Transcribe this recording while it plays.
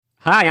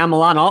Hi, I'm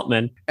Milan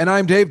Altman, And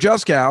I'm Dave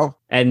Juskow.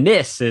 and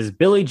this is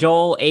Billy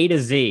Joel A to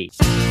Z.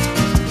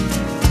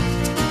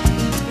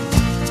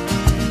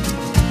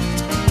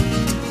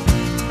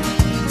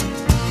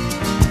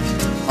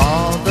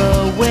 All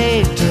the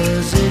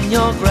waiters in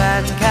your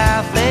grand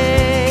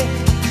cafe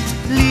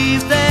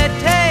leave their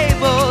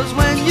tables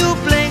when you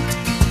blink.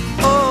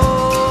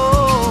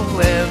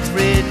 Oh,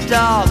 every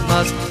dog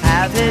must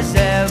have his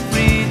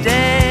every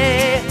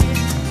day.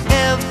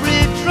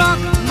 Every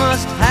drunk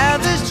must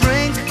have his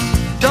drink.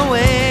 Don't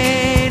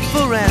wait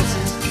for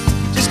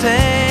answers, just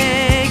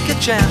take your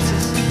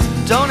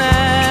chances. Don't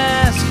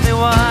ask me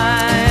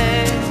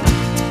why.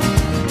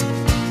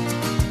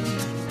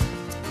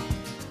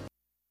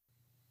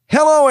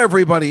 Hello,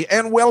 everybody,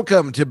 and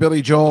welcome to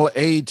Billy Joel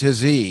A to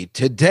Z.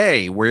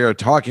 Today, we are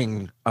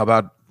talking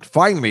about,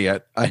 finally,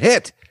 a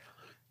hit.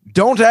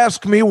 Don't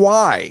Ask Me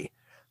Why,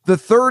 the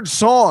third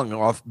song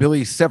off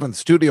Billy's seventh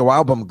studio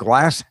album,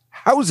 Glass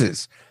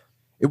Houses.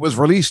 It was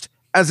released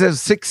as a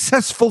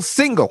successful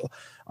single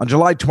on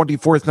July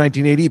 24th,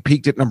 1980,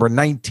 peaked at number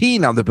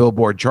 19 on the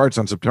Billboard charts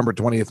on September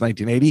 20th,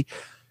 1980,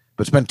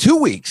 but spent 2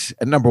 weeks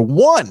at number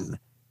 1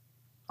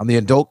 on the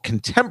adult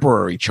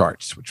contemporary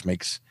charts, which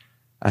makes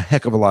a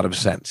heck of a lot of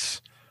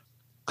sense.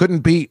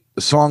 Couldn't beat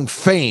the song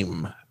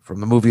Fame from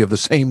the movie of the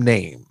same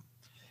name,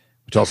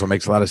 which also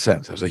makes a lot of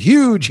sense. It was a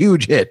huge,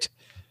 huge hit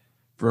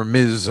for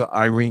Ms.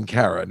 Irene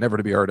Cara, never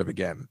to be heard of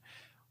again.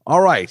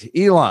 All right,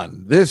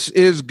 Elon, this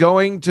is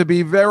going to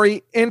be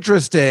very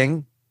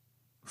interesting.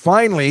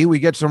 Finally, we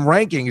get some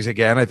rankings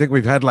again. I think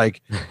we've had I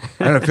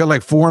feel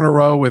like 4 in a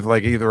row with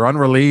either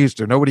unreleased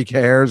or nobody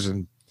cares,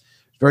 and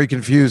it's very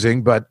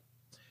confusing. But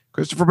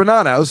Christopher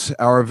Bonanos,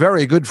 our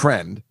very good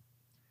friend,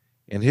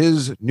 in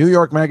his New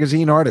York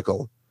Magazine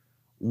article,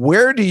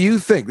 where do you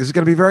think, this is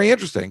going to be very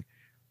interesting,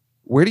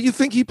 where do you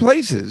think he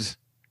places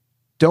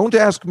Don't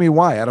Ask Me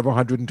Why out of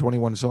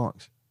 121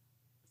 songs?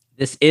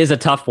 This is a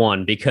tough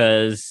one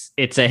because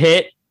it's a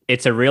hit.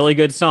 It's a really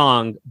good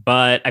song,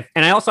 but I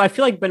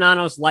feel like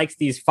Bonanos likes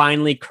these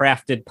finely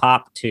crafted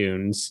pop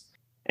tunes.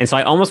 And so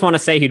I almost want to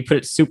say he'd put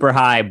it super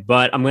high,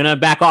 but I'm going to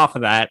back off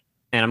of that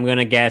and I'm going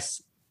to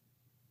guess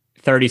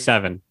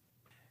 37.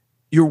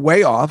 You're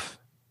way off,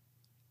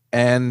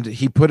 and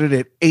he put it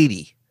at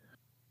 80.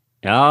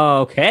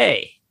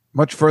 Okay.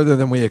 Much further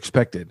than we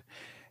expected.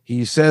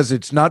 He says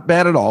it's not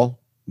bad at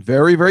all,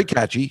 very, very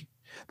catchy,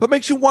 but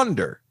makes you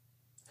wonder,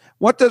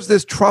 what does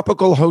this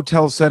tropical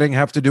hotel setting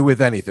have to do with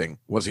anything?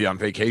 Was he on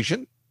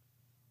vacation?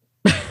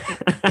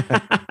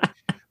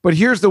 But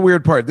here's the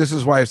weird part. This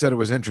is why I said it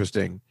was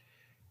interesting.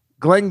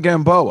 Glenn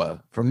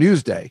Gamboa from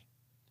Newsday,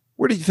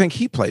 where do you think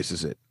he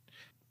places it?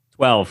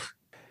 12.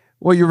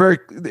 Well, you're very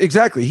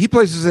exactly. He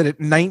places it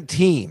at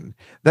 19.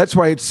 That's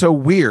why it's so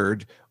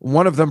weird.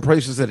 One of them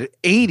places it at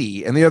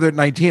 80 and the other at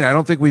 19. I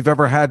don't think we've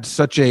ever had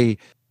such a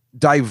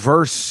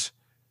diverse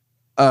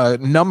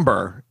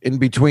number in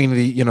between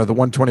the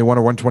 121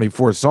 or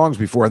 124 songs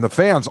before. And the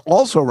fans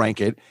also rank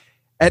it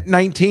at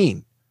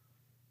 19,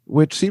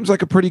 which seems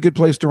like a pretty good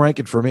place to rank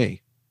it for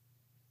me.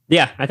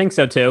 Yeah, I think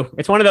so too.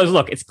 It's one of those,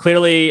 look, it's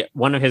clearly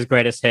one of his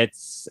greatest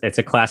hits. It's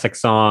a classic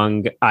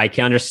song. I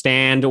can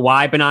understand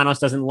why Bonanos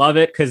doesn't love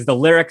it because the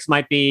lyrics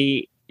might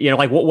be,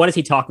 what is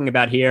he talking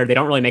about here? They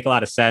don't really make a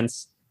lot of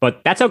sense,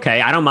 but that's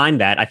okay. I don't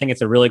mind that. I think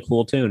it's a really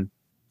cool tune.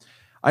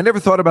 I never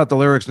thought about the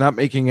lyrics not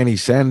making any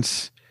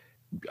sense.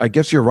 I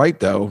guess you're right,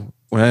 though.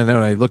 When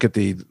I look at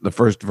the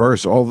first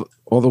verse, all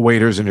the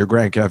waiters in your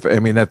Grand Cafe, I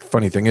mean, that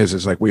funny thing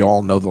is like we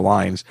all know the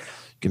lines.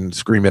 Can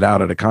scream it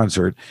out at a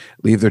concert.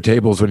 Leave their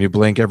tables when you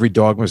blink. Every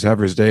dog must have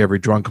his day. Every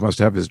drunk must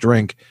have his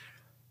drink.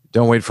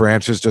 Don't wait for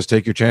answers. Just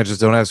take your chances.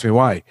 Don't ask me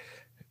why.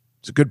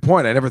 It's a good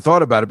point. I never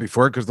thought about it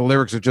before because the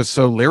lyrics are just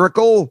so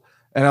lyrical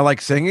and I like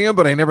singing them,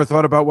 but I never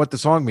thought about what the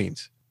song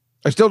means.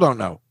 I still don't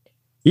know.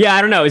 Yeah,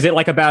 I don't know. Is it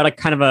about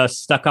kind of a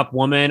stuck-up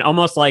woman,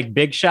 almost like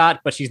Big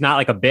Shot, but she's not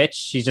like a bitch.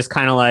 She's just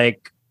kind of I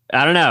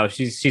don't know.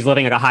 She's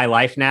living a high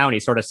life now, and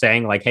he's sort of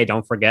saying hey,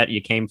 don't forget you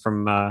came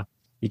from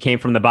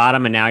the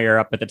bottom and now you're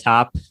up at the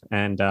top.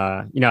 And,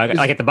 at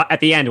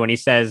the end when he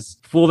says,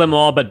 fool them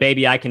all, but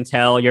baby, I can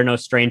tell you're no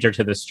stranger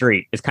to the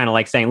street. It's kind of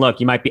like saying, look,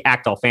 you might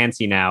act all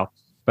fancy now,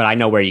 but I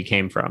know where you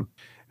came from.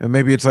 And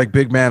maybe it's like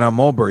Big Man on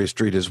Mulberry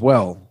Street as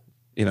well.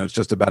 It's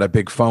just about a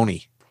big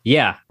phony.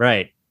 Yeah,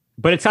 right.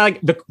 But it's not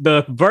like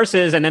the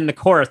verses and then the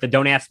chorus, the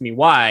don't ask me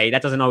why,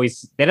 that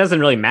doesn't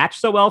really match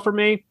so well for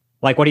me.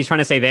 Like what he's trying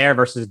to say there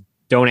versus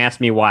don't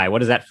ask me why. What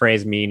does that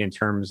phrase mean in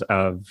terms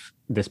of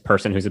this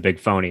person who's a big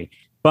phony?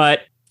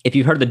 But if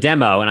you've heard the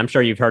demo, and I'm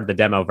sure you've heard the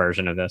demo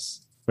version of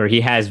this, where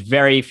he has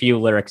very few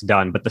lyrics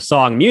done, but the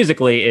song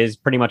musically is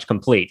pretty much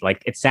complete.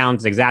 Like it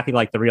sounds exactly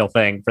like the real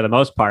thing for the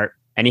most part,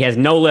 and he has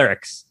no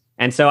lyrics.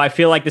 And so I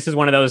feel like this is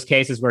one of those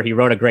cases where he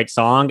wrote a great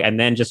song and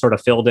then just sort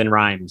of filled in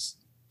rhymes.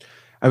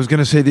 I was going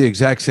to say the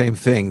exact same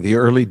thing. The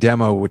early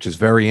demo, which is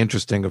very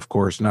interesting, of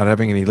course, not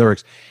having any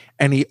lyrics.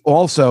 And he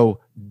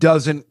also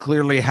doesn't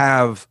clearly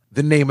have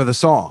the name of the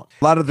song.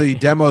 A lot of the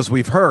demos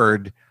we've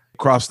heard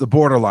cross the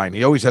borderline.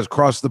 He always has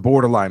cross the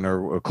borderline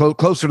or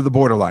closer to the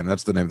borderline.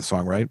 That's the name of the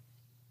song, right?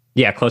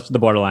 Yeah, close to the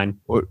borderline.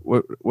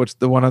 What's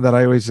the one that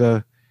I always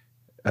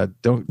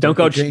don't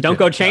go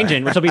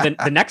changing, which will be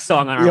the next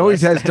song on our He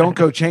always list. has "Don't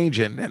Go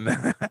Changing," and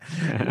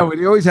no, but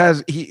he always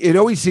has. It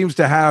always seems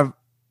to have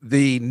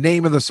the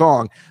name of the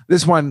song.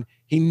 This one,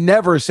 he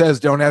never says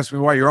 "Don't Ask Me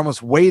Why." You're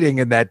almost waiting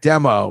in that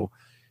demo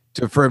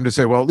for him to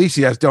say, "Well, at least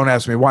he has "Don't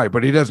Ask Me Why,"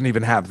 but he doesn't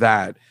even have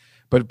that.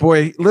 But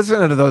boy,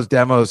 listening to those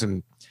demos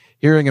and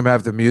hearing him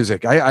have the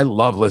music, I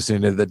love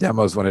listening to the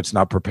demos when it's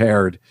not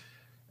prepared,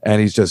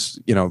 and he's just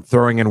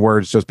throwing in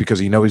words just because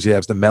he knows he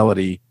has the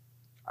melody.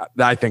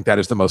 I think that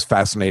is the most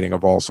fascinating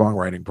of all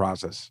songwriting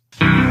process.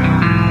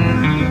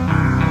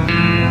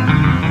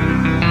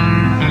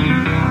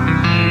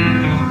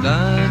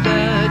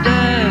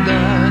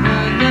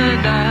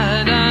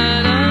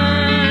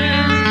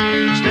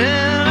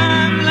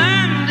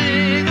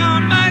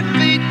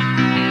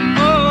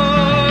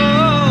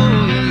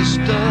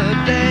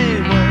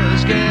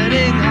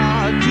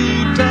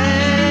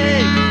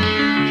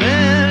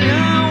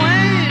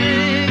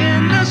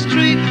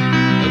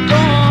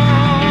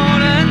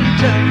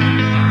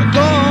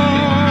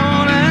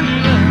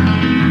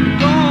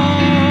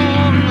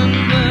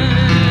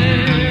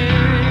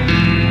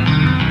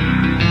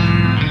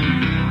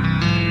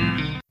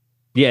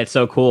 Yeah, it's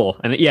so cool.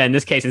 And yeah, in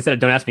this case, instead of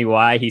 "Don't Ask Me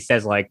Why," he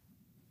says like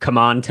 "Come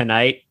On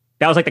Tonight."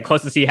 That was like the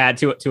closest he had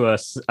to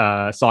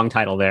a song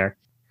title there.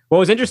 What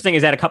was interesting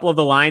is that a couple of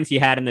the lines he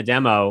had in the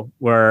demo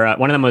were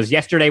one of them was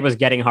 "Yesterday was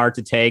getting hard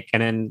to take,"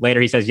 and then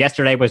later he says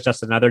 "Yesterday was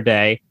just another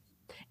day."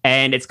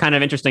 And it's kind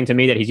of interesting to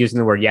me that he's using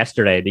the word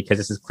 "yesterday" because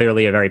this is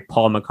clearly a very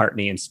Paul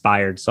McCartney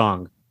inspired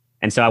song.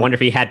 And so I wonder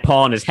if he had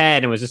Paul in his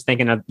head and was just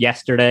thinking of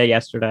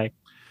yesterday.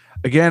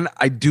 Again,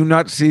 I do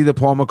not see the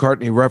Paul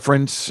McCartney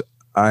reference.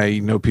 I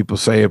know people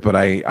say it, but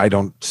I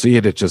don't see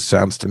it. It just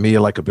sounds to me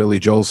like a Billy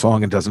Joel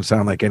song and doesn't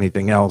sound like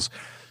anything else.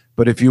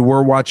 But if you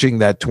were watching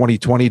that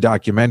 2020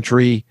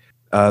 documentary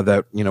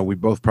that we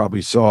both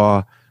probably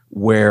saw,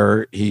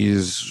 where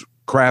he's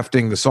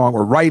crafting the song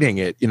or writing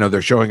it, they're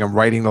showing him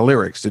writing the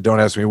lyrics to "Don't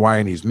Ask Me Why,"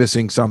 and he's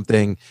missing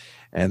something,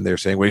 and they're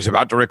saying, well, he's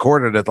about to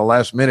record it at the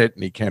last minute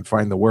and he can't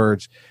find the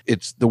words.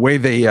 It's the way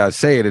they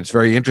say it. It's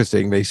very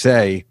interesting. They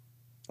say,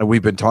 and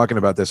we've been talking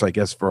about this, I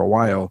guess, for a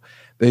while.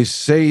 They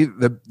say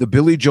the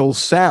Billy Joel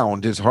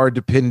sound is hard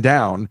to pin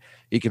down.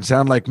 He can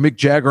sound like Mick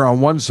Jagger on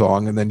one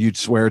song, and then you'd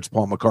swear it's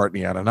Paul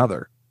McCartney on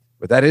another.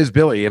 But that is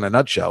Billy in a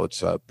nutshell.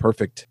 It's a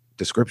perfect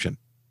description.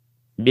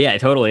 Yeah, it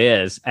totally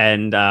is.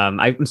 And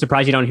I'm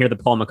surprised you don't hear the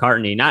Paul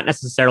McCartney, not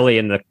necessarily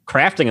in the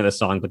crafting of the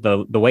song, but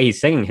the way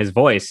he's singing, his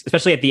voice,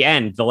 especially at the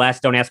end, the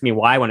last "Don't Ask Me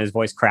Why," when his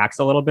voice cracks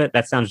a little bit.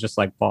 That sounds just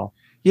like Paul.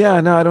 Yeah,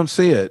 no, I don't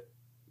see it.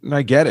 And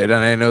I get it. And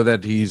I know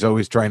that he's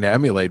always trying to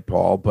emulate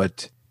Paul,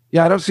 but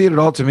yeah, I don't see it at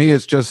all. To me,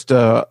 it's just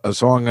a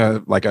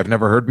song like I've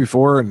never heard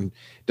before and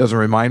doesn't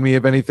remind me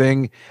of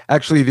anything.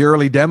 Actually, the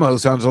early demo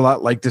sounds a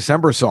lot like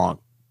December Song,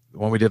 the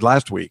one we did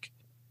last week.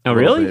 Oh,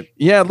 really? Bit.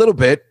 Yeah, a little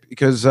bit,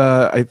 because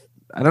I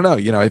don't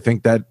know. I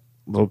think that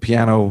little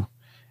piano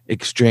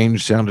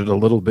exchange sounded a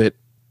little bit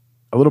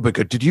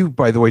good.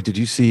 By the way, did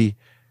you see,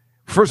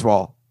 first of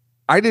all,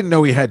 I didn't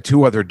know he had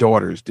two other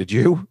daughters. Did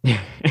you?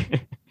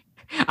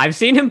 I've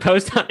seen him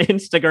post on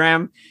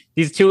Instagram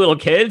these two little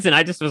kids, and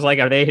I just was like,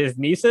 "Are they his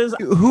nieces?"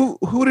 Who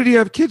did he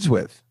have kids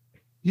with?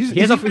 He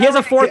has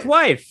a fourth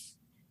wife.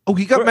 Oh,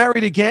 he got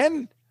married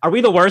again? Are we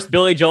the worst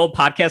Billy Joel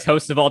podcast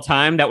hosts of all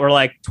time that we're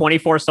like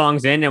 24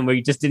 songs in and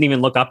we just didn't even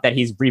look up that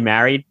he's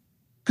remarried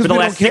for the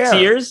last 6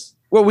 years?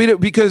 Well, we don't,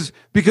 because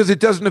it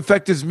doesn't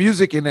affect his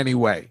music in any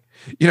way.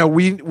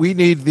 We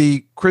need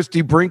the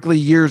Christy Brinkley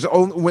years,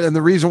 and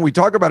the reason we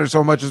talk about it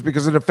so much is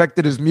because it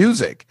affected his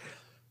music.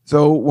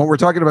 So when we're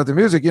talking about the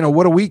music,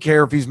 what do we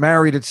care if he's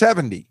married at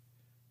 70?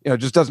 It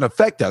just doesn't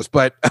affect us.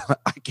 But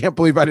I can't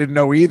believe I didn't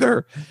know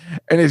either.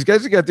 And these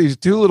guys have got these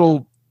two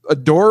little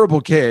adorable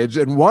kids,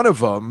 and one of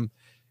them,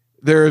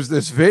 there's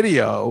this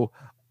video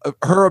of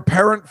her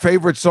apparent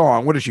favorite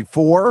song. What is she,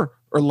 4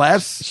 or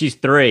less? She's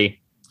 3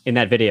 in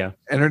that video.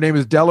 And her name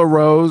is Della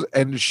Rose,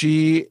 and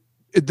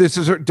this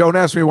is her, "Don't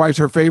Ask Me Why" is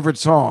her favorite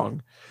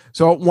song.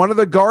 So at one of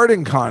the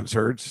Garden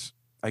concerts,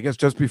 I guess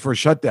just before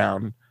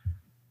shutdown,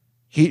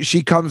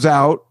 she comes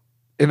out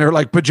in her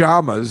like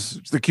pajamas.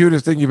 It's the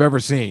cutest thing you've ever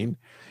seen.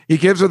 He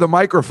gives her the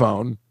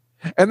microphone,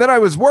 and then I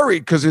was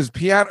worried because his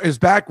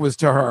back was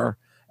to her,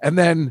 and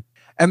then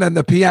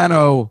the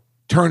piano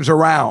turns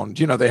around.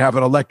 They have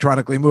it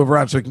electronically move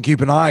around so he can keep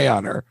an eye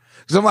on her.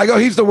 Because I'm like, oh,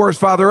 he's the worst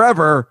father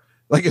ever.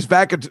 Like his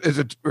back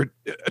is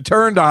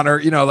turned on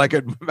her, like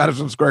at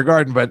Madison Square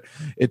Garden, but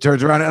it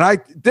turns around, and I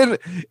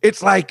didn't.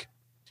 It's like,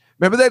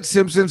 remember that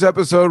Simpsons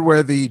episode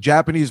where the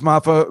Japanese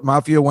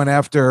mafia went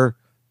after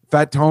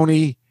Fat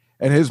Tony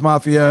and his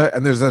mafia,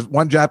 and there's this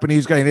one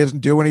Japanese guy and he doesn't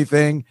do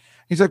anything.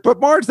 He's like, but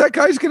Marge, that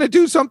guy's going to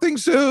do something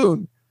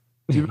soon.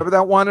 Do you remember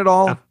that one at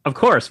all? Of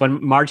course,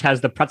 when Marge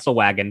has the pretzel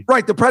wagon.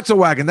 Right, the pretzel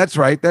wagon. That's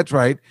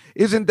right.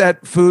 Isn't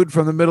that food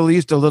from the Middle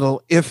East a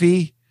little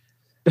iffy?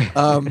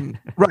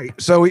 Right.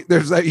 So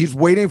he's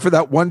waiting for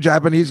that one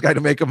Japanese guy to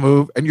make a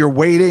move, and you're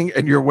waiting,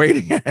 and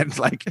it's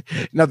like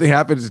nothing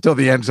happens until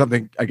the end.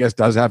 Something, I guess,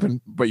 does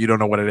happen, but you don't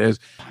know what it is.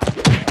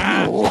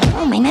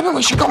 Oh, maybe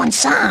we should go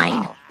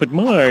inside. But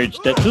Marge,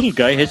 that little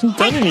guy hasn't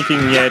done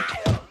anything yet.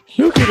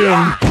 Look at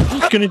him.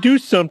 He's going to do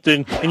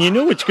something, and you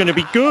know it's going to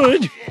be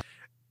good.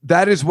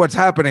 That is what's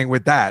happening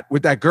with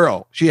that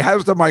girl. She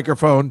has the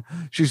microphone.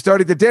 She's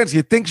starting to dance.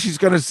 You think she's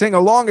going to sing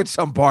along at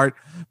some part,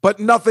 but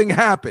nothing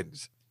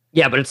happens.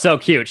 Yeah, but it's so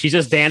cute. She's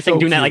just dancing,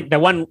 doing that. Like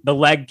the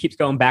leg keeps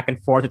going back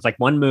and forth. It's like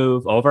one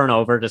move over and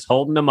over, just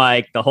holding the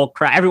mic. The whole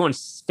crowd,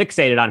 everyone's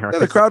fixated on her. Yeah,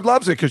 the crowd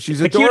loves it because she's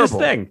the adorable. Cutest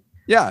thing.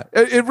 Yeah,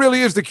 it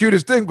really is the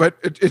cutest thing, but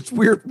it's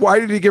weird. Why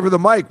did he give her the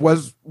mic?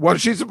 Was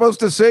she supposed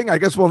to sing? I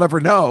guess we'll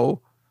never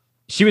know.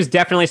 She was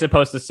definitely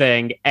supposed to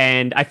sing.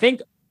 And I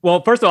think,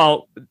 well, first of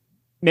all,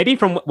 maybe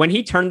from when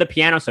he turned the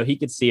piano so he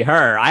could see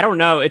her. I don't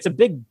know. It's a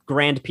big,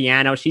 grand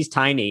piano. She's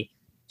tiny.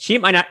 She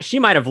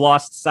might have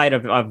lost sight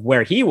of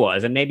where he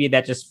was, and maybe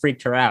that just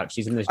freaked her out.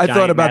 She's in this. I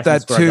thought about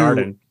that too.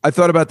 Garden. I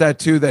thought about that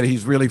too. That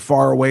he's really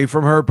far away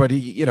from her, but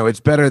he, it's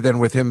better than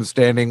with him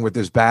standing with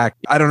his back.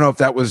 I don't know if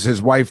that was his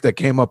wife that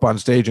came up on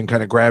stage and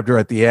kind of grabbed her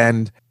at the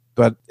end,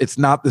 but it's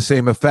not the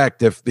same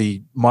effect if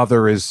the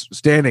mother is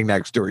standing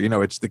next to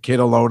her. It's the kid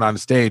alone on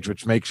stage,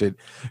 which makes it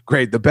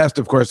great. The best,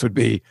 of course, would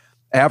be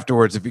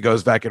afterwards if he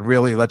goes back and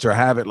really lets her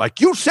have it. Like,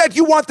 you said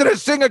you wanted to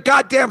sing a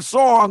goddamn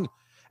song,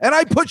 and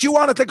I put you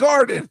on at the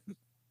Garden.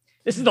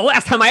 This is the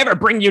last time I ever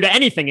bring you to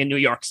anything in New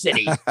York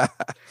City.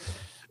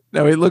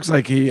 No, he looks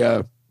like he,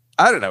 I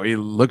don't know. He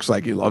looks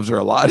like he loves her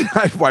a lot.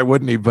 Why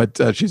wouldn't he? But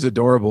she's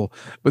adorable.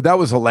 But that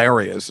was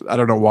hilarious. I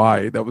don't know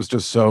why. That was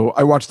just so,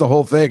 I watched the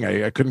whole thing.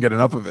 I couldn't get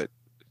enough of it.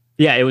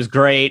 Yeah, it was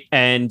great.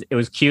 And it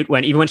was cute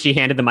even when she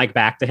handed the mic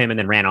back to him and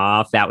then ran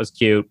off. That was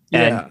cute.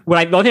 Yeah.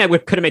 And the only thing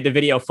that could have made the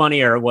video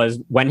funnier was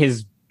when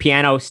his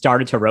piano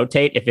started to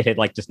rotate, if it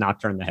had just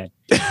knocked her in the head.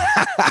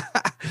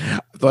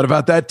 I thought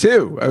about that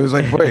too. I was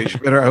like, boy,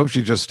 I hope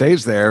she just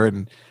stays there.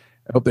 And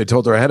I hope they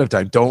told her ahead of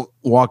time, don't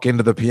walk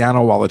into the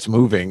piano while it's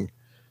moving.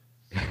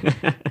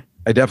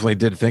 I definitely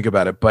did think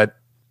about it. But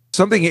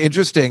something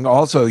interesting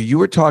also, you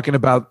were talking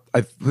about,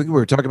 I think we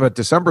were talking about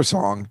December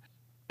Song,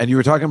 and you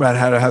were talking about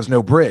how it has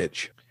no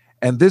bridge.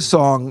 And this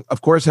song,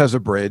 of course, has a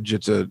bridge.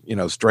 It's a,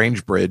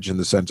 strange bridge in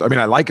the sense, I mean,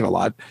 I like it a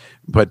lot,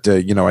 but,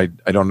 I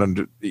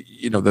don't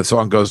the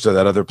song goes to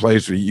that other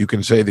place where you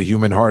can say the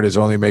human heart is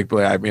only make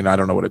believe. I mean, I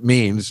don't know what it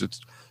means.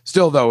 It's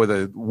still, though,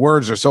 the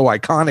words are so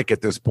iconic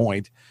at this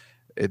point,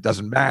 it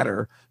doesn't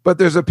matter. But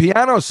there's a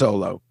piano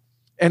solo.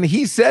 And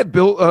he said,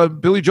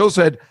 Billy Joel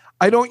said,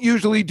 I don't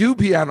usually do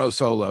piano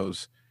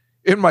solos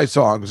in my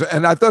songs.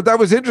 And I thought that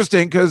was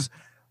interesting because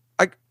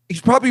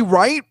he's probably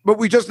right, but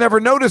we just never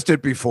noticed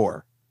it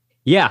before.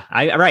 Yeah,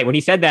 right. When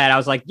he said that, I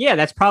was like, yeah,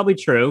 that's probably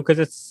true because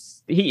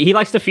it's he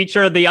likes to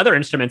feature the other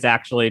instruments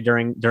actually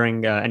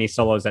during any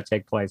solos that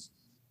take place.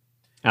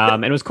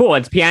 And it was cool.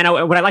 It's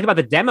piano. What I like about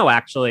the demo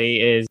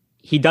actually is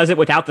he does it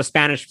without the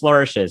Spanish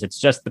flourishes. It's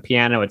just the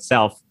piano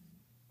itself,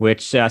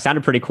 which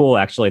sounded pretty cool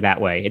actually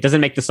that way. It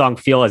doesn't make the song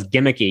feel as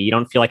gimmicky. You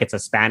don't feel like it's a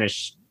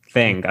Spanish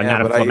thing,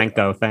 not a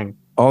flamenco thing.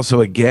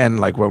 Also, again,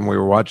 like when we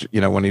were watching,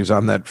 when he was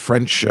on that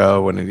French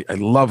show, and I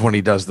love when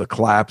he does the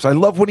claps. I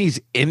love when he's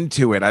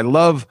into it. I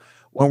love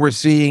when we're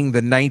seeing the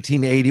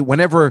 1980,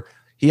 whenever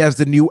he has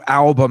the new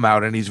album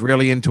out and he's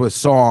really into a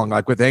song,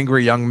 like with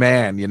Angry Young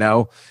Man,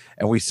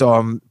 and we saw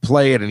him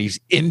play it and he's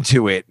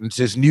into it. And it's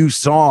his new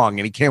song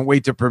and he can't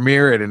wait to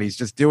premiere it. And he's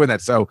just doing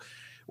that. So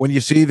when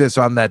you see this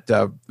on that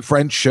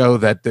French show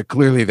that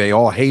clearly they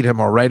all hate him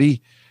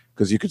already,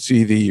 because you could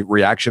see the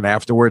reaction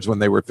afterwards when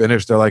they were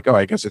finished. They're like, oh,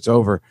 I guess it's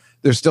over.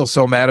 They're still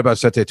so mad about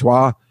C'était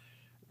Toi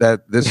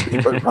that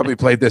he probably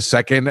played this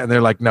second. And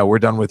they're like, no, we're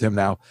done with him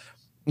now.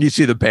 You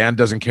see the band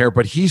doesn't care,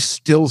 but he's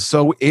still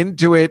so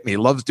into it. And he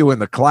loves doing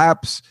the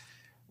claps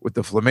with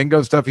the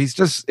flamingo stuff. He's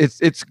just,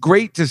 it's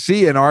great to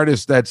see an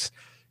artist that's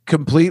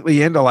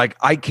completely into, like,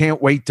 I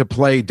can't wait to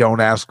play Don't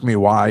Ask Me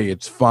Why.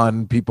 It's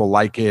fun. People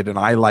like it and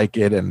I like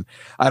it. And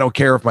I don't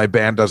care if my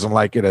band doesn't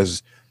like it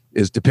as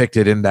is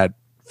depicted in that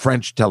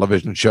French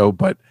television show.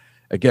 But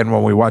again,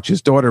 when we watch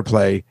his daughter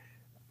play,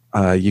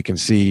 you can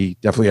see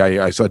definitely,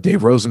 I saw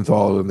Dave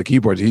Rosenthal on the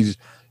keyboards.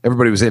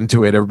 Everybody was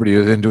into it. Everybody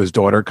was into his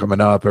daughter coming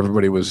up.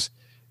 Everybody was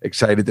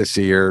excited to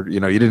see her.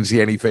 You didn't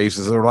see any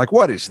faces that were like,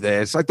 what is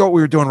this? I thought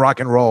we were doing rock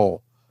and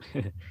roll.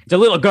 It's a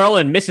little girl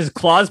in Mrs.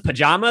 Claus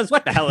pajamas.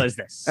 What the hell is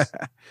this?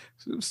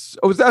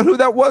 Oh, is that who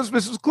that was,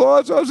 Mrs.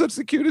 Claus? Oh, that's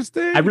the cutest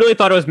thing. I really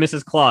thought it was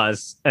Mrs.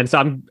 Claus. And so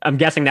I'm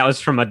guessing that was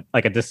from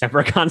a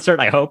December concert,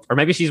 I hope. Or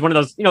maybe she's one of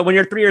those, when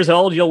you're 3 years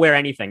old, you'll wear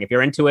anything. If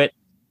you're into it,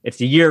 it's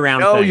a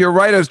year-round thing. You're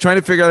right. I was trying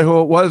to figure out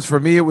who it was. For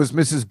me, it was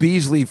Mrs.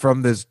 Beasley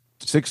from this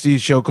 60s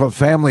show called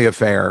Family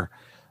Affair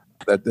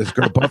that this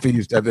girl Buffy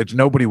used to have, that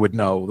nobody would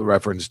know the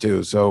reference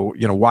to. So,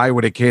 why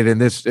would a kid in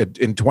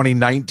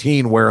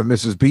 2019 wear a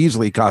Mrs.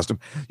 Beasley costume?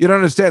 You don't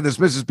understand. This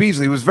Mrs.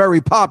 Beasley was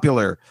very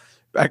popular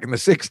back in the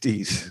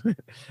 60s.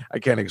 I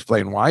can't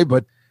explain why,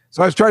 but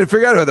so I was trying to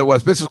figure out who that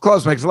was. Mrs.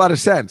 Claus makes a lot of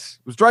sense.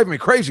 It was driving me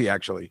crazy,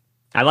 actually.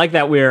 I like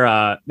that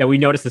we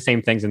notice the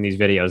same things in these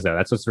videos, though.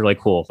 That's what's really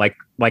cool.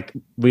 Like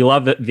we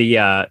love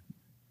the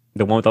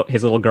the one with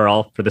his little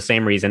girl for the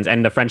same reasons,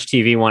 and the French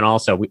TV one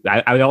also.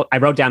 I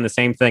wrote down the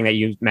same thing that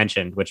you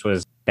mentioned, which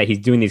was that he's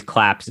doing these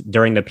claps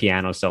during the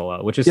piano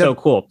solo, which is so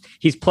cool.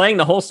 He's playing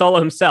the whole solo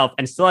himself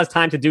and still has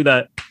time to do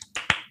the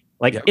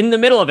in the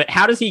middle of it.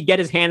 How does he get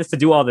his hands to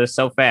do all this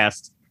so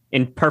fast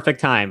in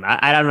perfect time?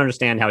 I don't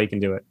understand how he can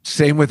do it.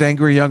 Same with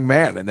Angry Young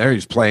Man, and there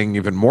he's playing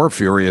even more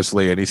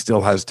furiously, and he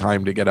still has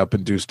time to get up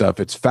and do stuff.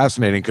 It's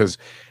fascinating because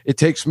it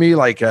takes me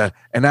like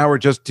an hour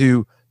just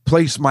to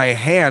place my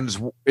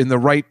hands in the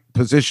right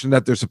position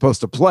that they're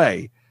supposed to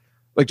play,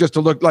 like just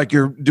to look like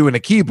you're doing a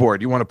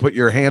keyboard. You want to put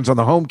your hands on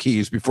the home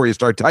keys before you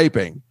start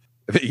typing.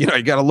 You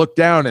got to look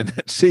down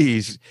and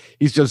see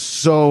he's just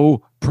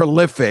so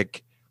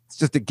prolific. It's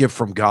just a gift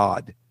from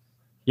God.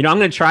 I'm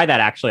going to try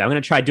that, actually. I'm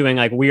going to try doing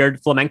like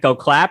weird flamenco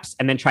claps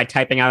and then try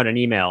typing out an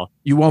email.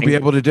 You won't be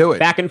able to do it.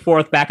 Back and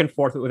forth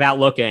without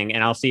looking,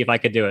 and I'll see if I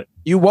could do it.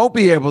 You won't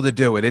be able to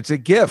do it. It's a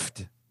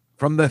gift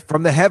from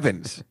the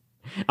heavens.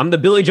 I'm the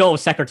Billy Joel of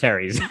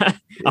secretaries.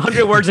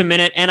 100 words a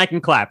minute, and I can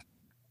clap.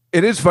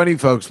 It is funny,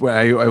 folks, when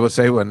I will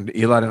say when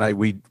Elon and I,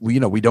 we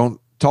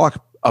don't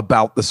talk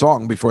about the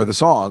song before the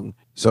song.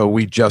 So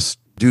we just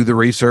do the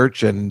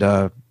research and,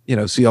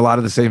 see a lot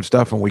of the same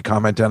stuff, and we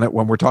comment on it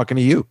when we're talking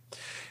to you.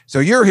 So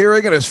you're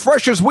hearing it as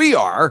fresh as we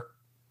are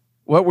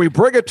when we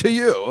bring it to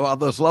you on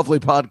this lovely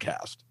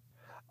podcast.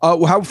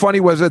 How funny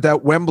was it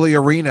that Wembley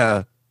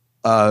Arena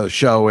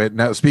show? It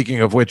now, speaking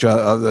of which,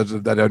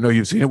 that I know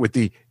you've seen it with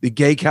the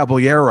Gay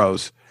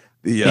Caballeros,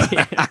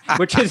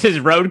 which is his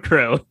road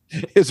crew.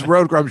 His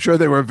road crew. I'm sure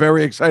they were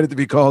very excited to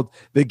be called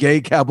the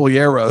Gay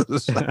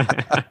Caballeros.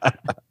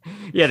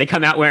 Yeah, they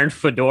come out wearing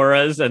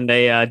fedoras and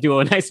they do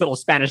a nice little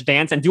Spanish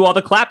dance and do all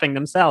the clapping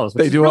themselves.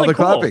 They do all the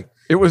clapping.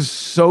 It was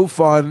so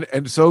fun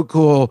and so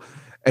cool.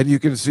 And you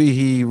can see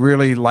he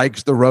really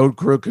likes the road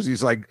crew because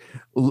he's like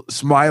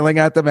smiling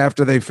at them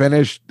after they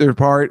finish their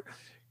part.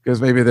 Because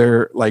maybe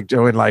they're like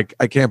doing like,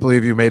 I can't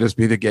believe you made us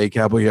be the Gay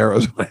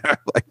Caballeros.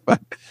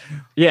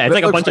 Yeah, it's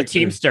like a bunch of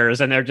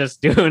Teamsters and they're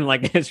just doing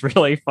like this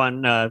really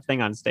fun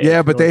thing on stage.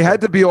 Yeah, but they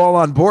had to be all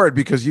on board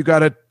because you got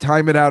to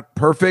time it out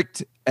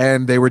perfect.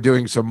 And they were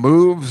doing some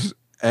moves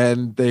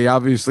and they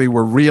obviously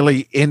were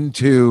really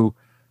into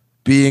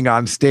being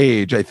on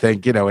stage, I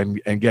think,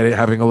 and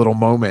having a little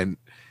moment.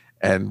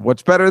 And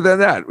what's better than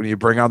that when you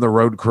bring on the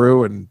road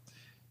crew and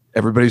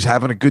everybody's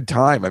having a good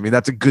time? I mean,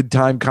 that's a good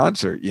time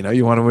concert.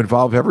 You want to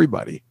involve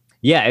everybody.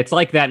 Yeah, it's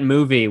like that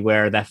movie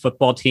where that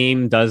football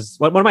team does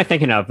what am I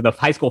thinking of? The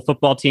high school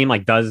football team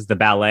like does the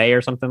ballet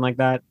or something like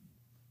that,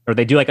 or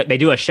they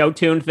do a show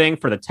tune thing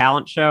for the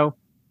talent show.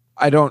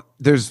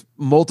 There's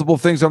multiple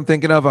things I'm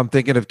thinking of. I'm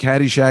thinking of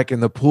Caddyshack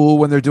in the pool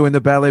when they're doing the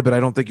ballet, but I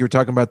don't think you're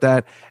talking about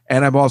that.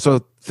 And I'm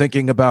also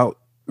thinking about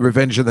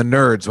Revenge of the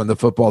Nerds when the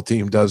football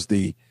team does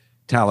the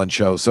talent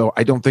show. So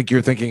I don't think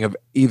you're thinking of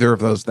either of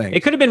those things. It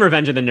could have been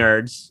Revenge of the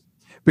Nerds.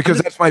 Because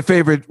that's my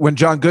favorite when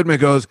John Goodman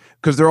goes,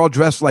 because they're all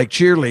dressed like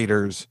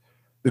cheerleaders.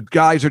 The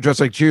guys are dressed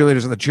like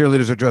cheerleaders and the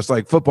cheerleaders are dressed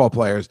like football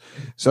players.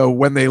 So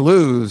when they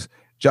lose,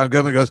 John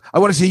Goodman goes, I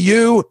want to see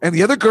you and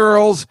the other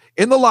girls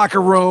in the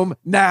locker room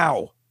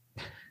now.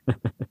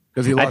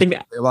 Because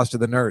they lost to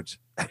the Nerds.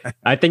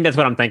 I think that's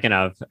what I'm thinking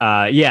of.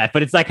 Yeah,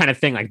 but it's that kind of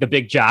thing, like the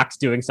big jocks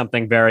doing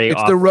something very.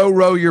 It's the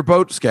row your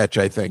boat sketch,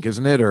 I think,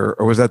 isn't it? Or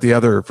was that the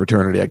other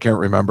fraternity? I can't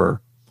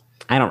remember.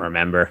 I don't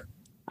remember.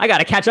 I got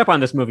to catch up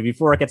on this movie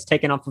before it gets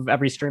taken off of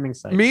every streaming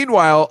site.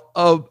 Meanwhile,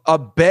 a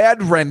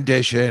bad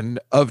rendition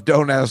of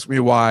Don't Ask Me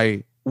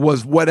Why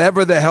was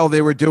whatever the hell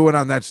they were doing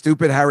on that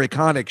stupid Harry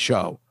Connick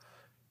show.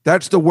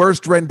 That's the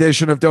worst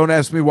rendition of Don't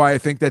Ask Me Why I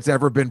think that's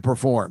ever been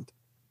performed.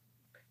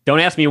 Don't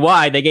ask me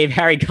why they gave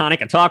Harry Connick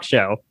a talk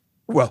show.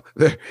 Well,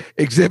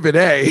 Exhibit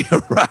A,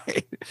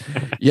 right?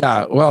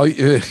 Yeah. Well,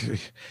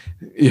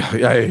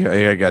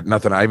 I got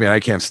nothing. I mean, I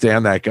can't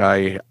stand that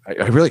guy.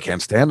 I really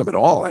can't stand him at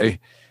all.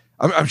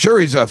 I'm sure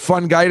he's a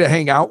fun guy to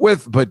hang out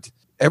with, but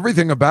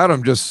everything about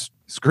him just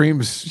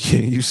screams,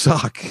 "You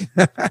suck."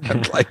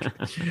 Like,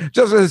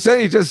 just to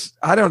say,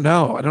 I don't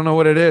know. I don't know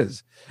what it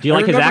is. Do you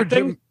like his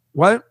acting?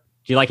 What?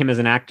 Do you like him as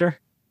an actor?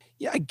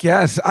 Yeah, I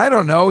guess. I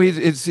don't know.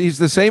 He's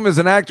the same as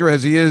an actor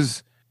as he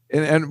is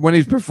and when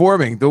he's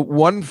performing. The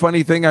one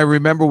funny thing I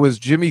remember was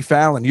Jimmy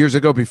Fallon years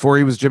ago, before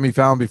he was Jimmy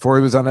Fallon, before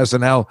he was on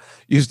SNL,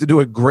 used to do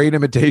a great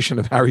imitation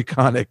of Harry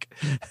Connick.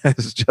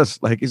 It's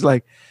just like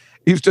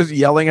he's just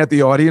yelling at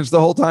the audience the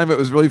whole time. It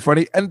was really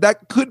funny. And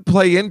that could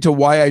play into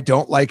why I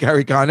don't like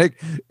Harry Connick,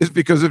 is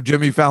because of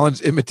Jimmy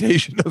Fallon's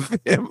imitation of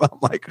him. I'm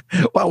like,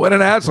 wow, what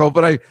an asshole.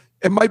 But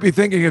it might be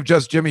thinking of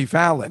just Jimmy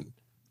Fallon.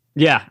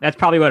 Yeah, that's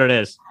probably what it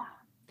is.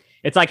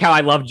 It's like how I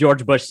love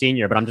George Bush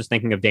Sr., but I'm just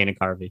thinking of Dana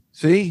Carvey.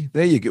 See,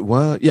 there you go.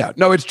 Well, yeah,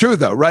 no, it's true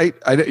though, right?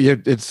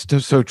 It's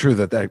just so true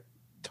that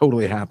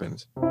totally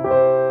happens.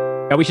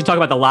 Now we should talk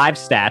about the live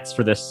stats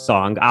for this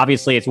song.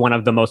 Obviously, it's one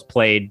of the most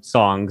played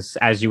songs,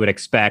 as you would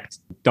expect.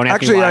 Don't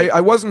ask me why.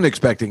 I wasn't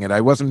expecting it.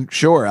 I wasn't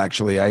sure,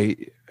 actually.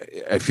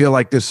 I feel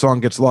like this song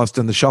gets lost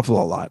in the shuffle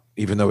a lot,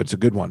 even though it's a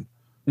good one.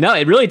 No,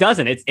 it really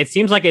doesn't. It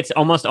seems like it's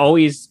almost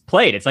always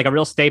played. It's like a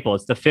real staple.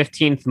 It's the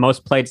 15th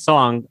most played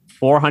song,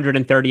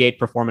 438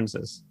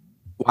 performances.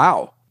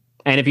 Wow.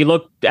 And if you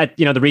look at,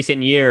 the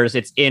recent years,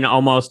 it's in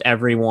almost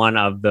every one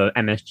of the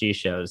MSG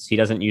shows. He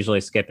doesn't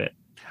usually skip it.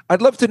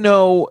 I'd love to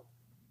know,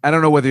 I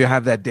don't know whether you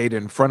have that data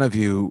in front of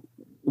you,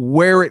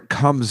 where it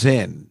comes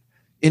in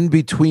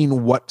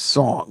between what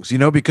songs,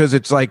 because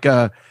it's like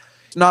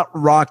it's not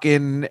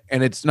rockin'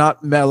 and it's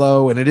not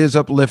mellow and it is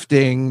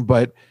uplifting,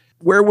 but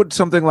where would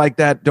something like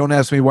that, Don't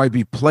Ask Me Why,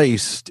 be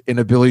placed in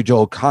a Billy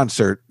Joel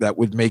concert that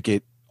would make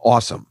it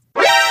awesome?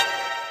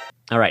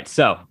 All right.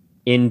 So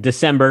in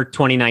December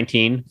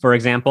 2019, for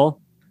example,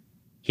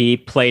 he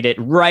played it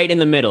right in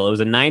the middle. It was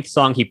the 9th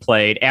song he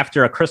played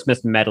after a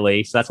Christmas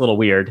medley. So that's a little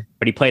weird,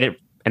 but he played it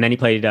and then he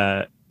played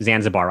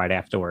Zanzibar right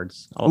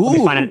afterwards.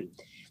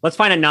 Let's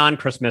find a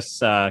non-Christmas.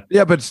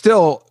 Yeah, but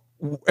still,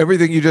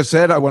 everything you just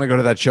said, I want to go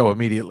to that show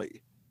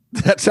immediately.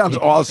 That sounds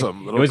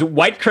awesome. It was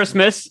White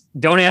Christmas.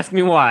 Don't Ask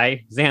Me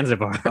Why.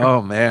 Zanzibar.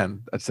 Oh,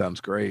 man. That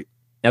sounds great.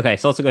 Okay,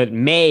 so let's look at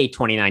May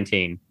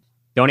 2019.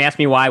 Don't Ask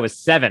Me Why was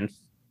 7th.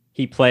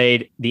 He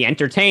played The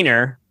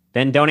Entertainer,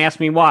 then Don't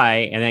Ask Me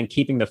Why, and then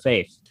Keeping the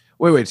Faith.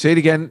 Wait. Say it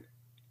again.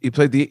 He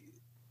played The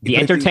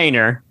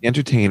Entertainer. The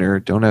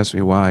Entertainer. Don't Ask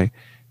Me Why.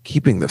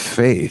 Keeping the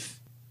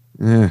Faith.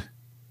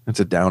 That's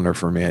a downer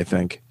for me, I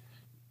think.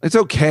 It's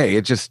okay.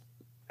 It just,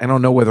 I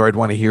don't know whether I'd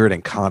want to hear it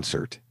in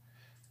concert.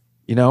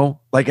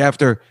 Like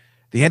after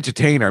The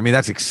Entertainer, I mean,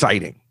 that's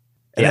exciting.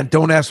 And then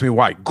Don't Ask Me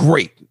Why.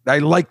 Great. I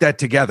like that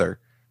together.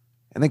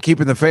 And then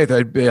Keeping the Faith,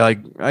 I'd be like,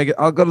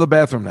 I'll go to the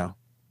bathroom now.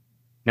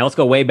 Now let's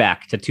go way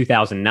back to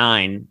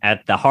 2009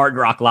 at the Hard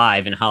Rock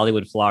Live in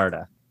Hollywood,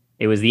 Florida.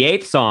 It was the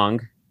 8th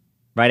song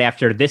right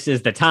after This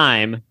Is the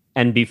Time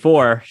and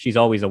before She's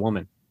Always a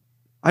Woman.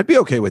 I'd be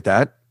okay with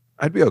that.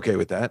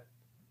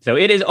 So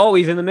it is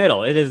always in the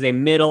middle. It is a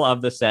middle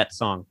of the set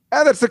song.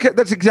 That's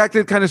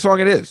exactly the kind of song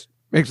it is.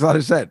 Makes a lot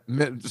of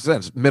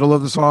sense. Middle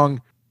of the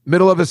song,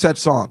 middle of a set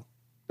song.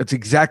 That's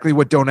exactly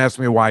what Don't Ask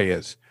Me Why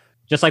is.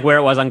 Just like where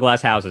it was on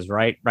Glass Houses,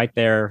 right? Right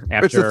there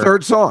after. It's the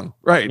 3rd song,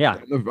 right? Yeah.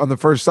 On the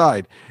first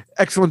side.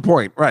 Excellent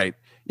point, right.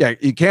 Yeah,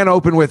 you can't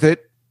open with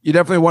it. You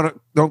definitely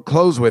don't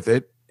close with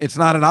it. It's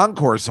not an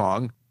encore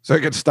song, so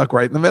it gets stuck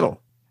right in the middle.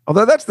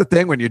 Although that's the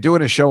thing when you're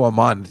doing a show a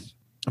month.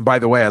 And by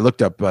the way, I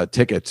looked up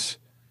tickets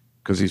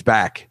because he's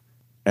back,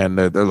 and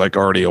they're like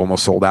already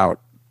almost sold out,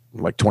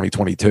 like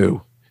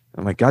 2022.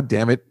 I'm like, God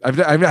damn it.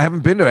 I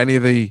haven't been to any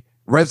of the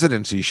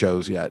residency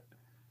shows yet.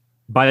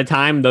 By the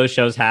time those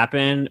shows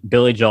happen,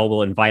 Billy Joel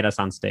will invite us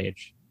on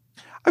stage.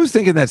 I was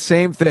thinking that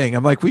same thing.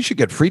 I'm like, we should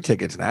get free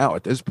tickets now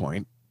at this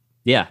point.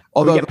 Yeah.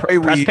 Although the way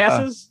press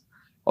passes?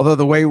 Although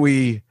the way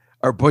we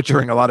are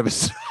butchering a lot of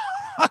his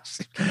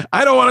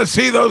I don't want to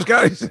see those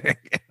guys sing.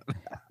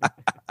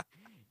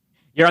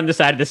 You're on the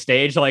side of the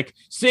stage like,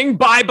 sing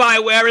Bye Bye,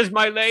 Where Is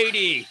My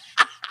Lady?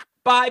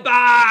 Bye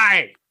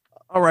Bye.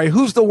 All right,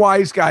 who's the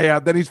wise guy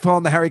out? Then he's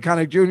pulling the Harry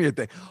Connick Jr.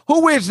 thing.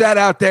 Who is that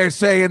out there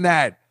saying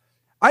that?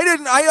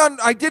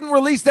 I didn't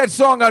release that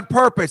song on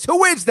purpose.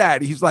 Who is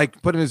that? He's like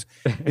putting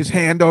his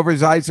hand over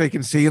his eyes so he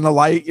can see in the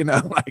light,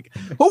 like,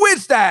 who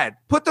is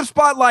that? Put the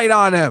spotlight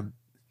on him.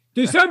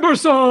 December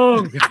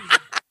song.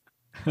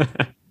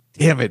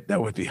 Damn it, that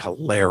would be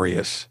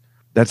hilarious.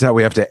 That's how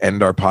we have to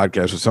end our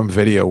podcast, with some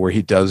video where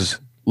he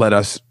does let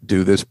us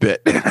do this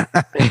bit.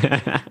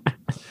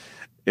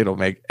 It'll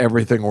make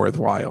everything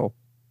worthwhile.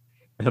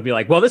 He'll be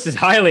like, well, this is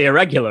highly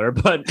irregular,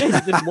 but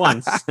it's just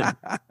once.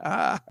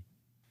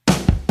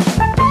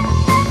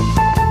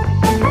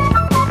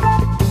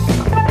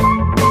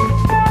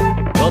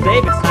 Well,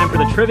 Dave, it's time for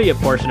the trivia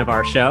portion of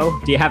our show.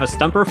 Do you have a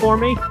stumper for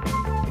me?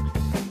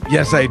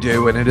 Yes, I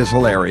do, and it is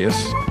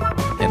hilarious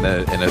in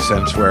a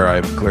sense where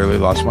I've clearly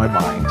lost my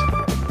mind.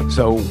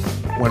 So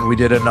when we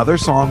did another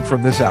song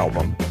from this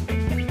album,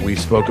 we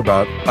spoke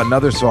about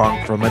another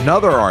song from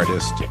another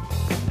artist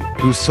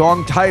whose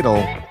song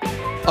title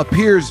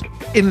appears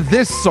in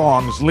this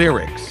song's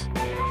lyrics.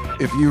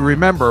 If you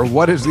remember,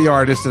 what is the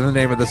artist and the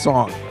name of the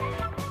song?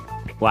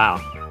 Wow.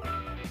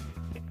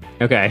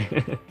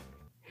 Okay.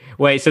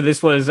 Wait, so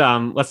this was,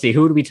 let's see,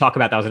 who did we talk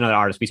about? That was another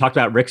artist. We talked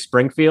about Rick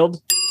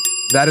Springfield.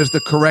 That is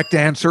the correct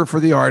answer for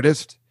the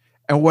artist.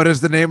 And what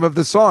is the name of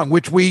the song,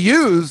 which we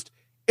used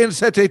in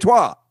C'était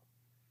Toi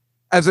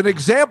as an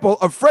example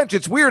of French?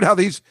 It's weird how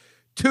these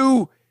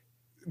two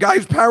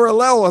guys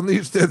parallel on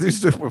these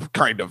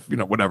kind of,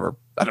 whatever.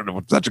 I don't know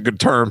if that's a good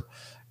term.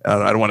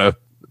 I don't want to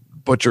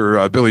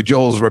butcher Billy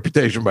Joel's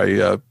reputation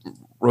by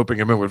roping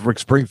him in with Rick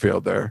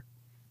Springfield there.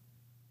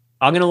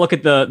 I'm going to look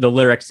at the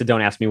lyrics to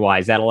Don't Ask Me Why.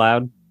 Is that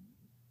allowed?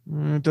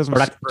 It doesn't.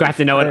 Do I have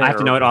to know it? I have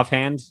to know it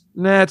offhand?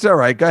 Nah, it's all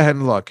right. Go ahead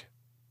and look.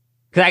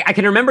 Because I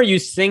can remember you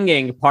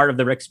singing part of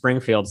the Rick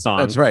Springfield song.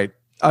 That's right.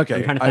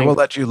 Okay, I will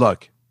let you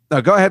look.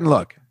 No, go ahead and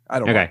look. I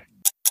don't. Okay.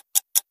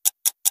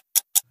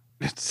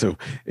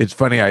 It's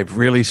funny. I've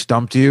really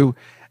stumped you,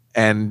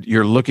 and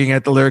you're looking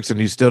at the lyrics, and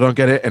you still don't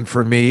get it. And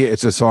for me,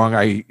 it's a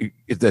song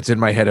that's in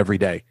my head every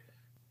day.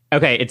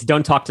 Okay, it's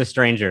 "Don't Talk to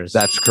Strangers."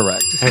 That's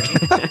correct.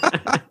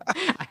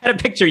 I had a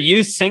picture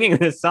you singing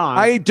this song.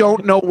 I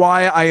don't know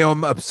why I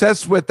am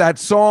obsessed with that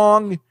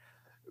song,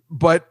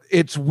 but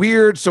it's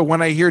weird. So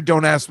when I hear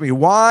 "Don't Ask Me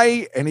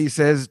Why" and he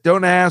says,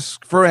 "Don't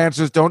ask for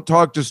answers, don't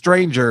talk to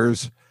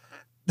strangers,"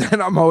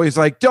 then I'm always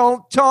like,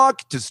 "Don't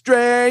talk to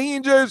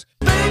strangers."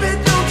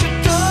 Baby, don't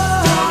you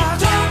talk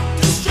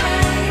to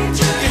strangers.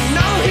 You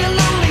know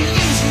he'll only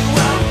use you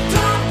up.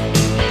 Don't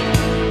talk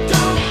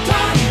to it.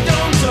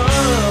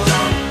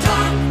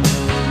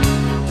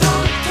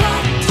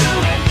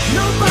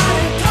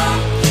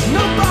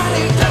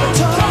 Nobody ever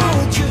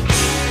told you.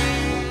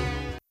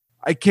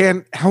 I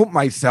can't help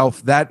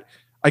myself that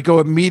I go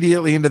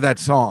immediately into that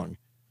song.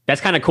 That's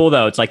kind of cool,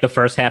 though. It's like the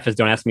first half is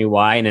 "Don't Ask Me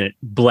Why," and then it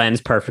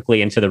blends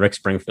perfectly into the Rick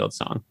Springfield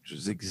song. Which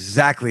is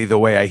exactly the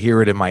way I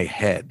hear it in my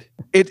head.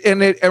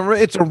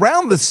 It's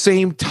around the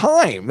same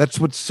time. That's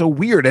what's so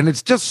weird. And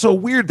it's just so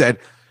weird that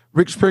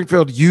Rick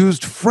Springfield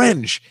used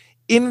French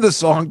in the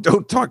song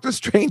 "Don't Talk to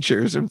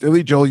Strangers," and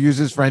Billy Joel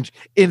uses French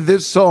in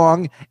this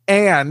song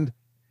and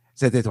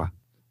 "C'était toi."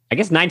 I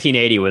guess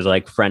 1980 was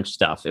like French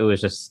stuff. It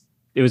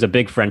was a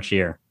big French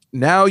year.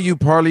 Now you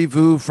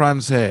parlez-vous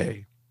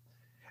français.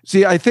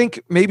 See, I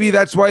think maybe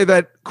that's why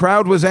that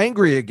crowd was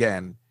angry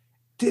again.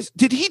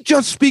 Did he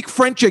just speak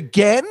French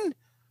again?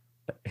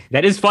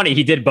 That is funny.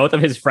 He did both of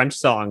his French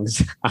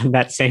songs on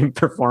that same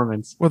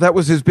performance. Well, that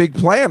was his big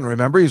plan.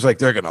 Remember, he's like,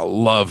 they're going to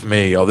love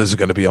me. Oh, this is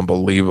going to be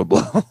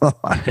unbelievable.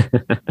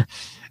 The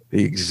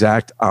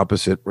exact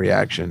opposite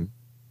reaction.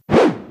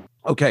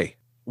 Okay.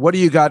 What do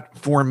you got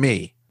for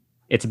me?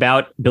 It's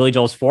about Billy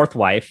Joel's fourth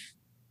wife,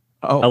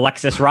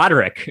 Alexis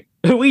Roderick,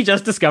 who we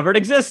just discovered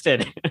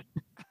existed.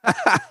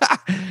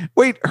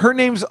 Wait, her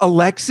name's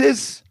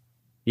Alexis?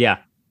 Yeah.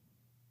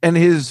 And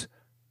his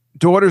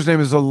daughter's name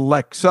is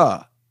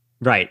Alexa.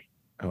 Right.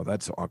 Oh,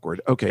 that's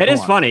awkward. Okay. That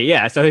is funny.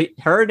 Yeah. So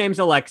her name's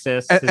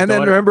Alexis. And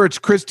then remember, it's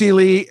Christy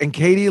Lee and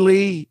Katie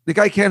Lee. The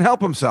guy can't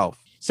help himself.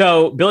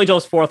 So Billy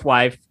Joel's fourth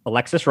wife,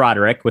 Alexis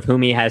Roderick, with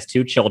whom he has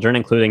two children,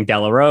 including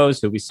Della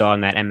Rose, who we saw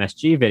in that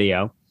MSG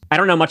video. I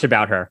don't know much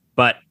about her,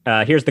 but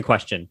here's the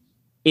question.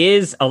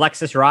 Is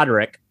Alexis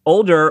Roderick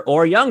older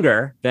or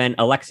younger than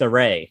Alexa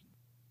Ray?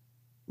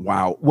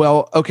 Wow.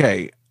 Well,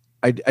 okay.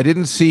 I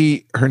didn't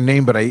see her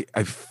name, but I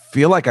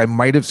feel like I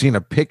might have seen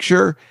a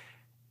picture.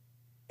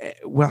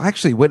 Well,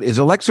 actually, what is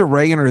Alexa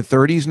Ray in her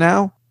 30s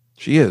now?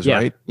 She is,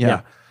 right?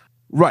 Yeah.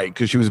 Right,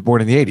 because she was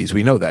born in the 80s.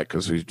 We know that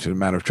because it's a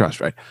matter of trust,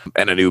 right?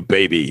 And a new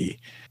baby.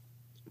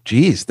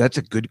 Geez, that's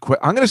a good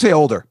question. I'm going to say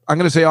older. I'm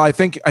going to say, I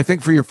think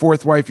for your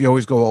fourth wife, you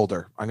always go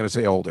older. I'm going to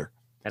say older.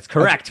 That's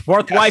correct.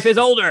 Fourth wife is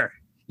older.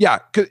 Yeah,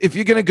 because if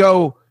you're going to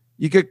go,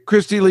 you get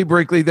Christy Lee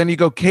Brinkley, then you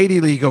go Katie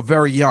Lee, you go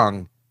very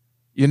young.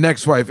 Your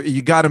next wife,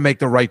 you got to make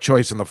the right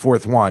choice in the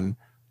fourth one.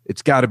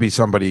 It's got to be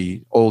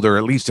somebody older,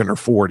 at least in her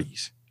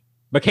 40s.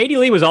 But Katie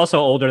Lee was also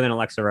older than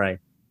Alexa Ray.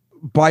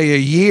 By a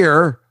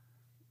year.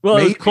 Well,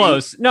 maybe. It was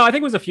close. No, I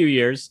think it was a few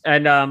years.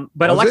 And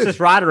but Alexis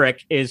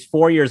Roderick is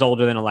 4 years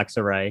older than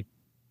Alexa Ray.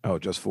 Oh,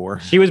 just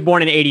 4. She was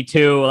born in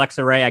 82.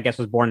 Alexa Ray, I guess,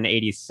 was born in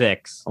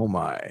 86. Oh,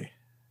 my.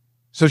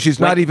 So she's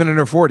not even in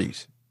her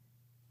 40s.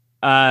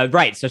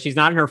 Right. So she's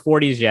not in her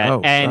 40s yet.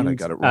 Oh, and I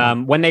got it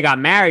wrong. When they got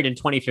married in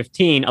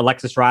 2015,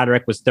 Alexis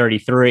Roderick was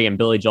 33 and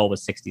Billy Joel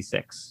was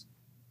 66.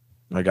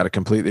 I got it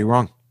completely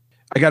wrong.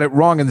 I got it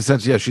wrong in the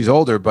sense, she's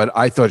older, but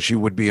I thought she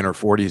would be in her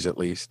 40s at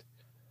least.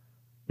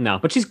 No,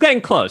 but she's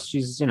getting close.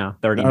 She's,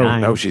 39. Oh,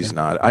 no, she's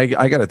not. I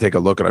got to take a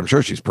look, and I'm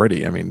sure she's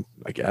pretty. I mean,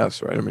 I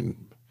guess, right? I mean,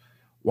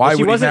 why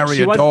would he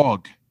marry a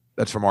dog?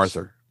 That's from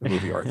Arthur, the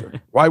movie Arthur.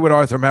 Why would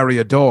Arthur marry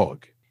a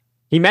dog?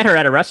 He met her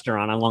at a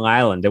restaurant on Long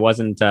Island. It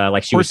wasn't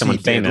like she was someone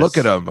famous. Look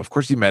at him. Of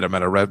course he met him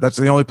at a restaurant. That's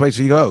the only place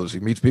he goes. He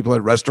meets people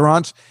at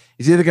restaurants.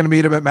 He's either going to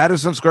meet him at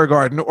Madison Square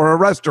Garden or a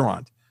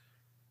restaurant.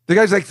 The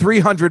guy's like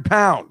 300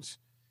 pounds.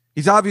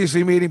 He's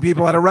obviously meeting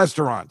people at a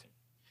restaurant.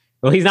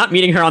 Well, he's not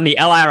meeting her on the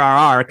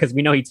LRRR because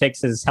we know he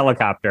takes his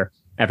helicopter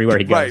everywhere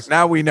he goes. Right.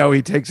 Now we know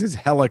he takes his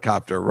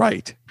helicopter.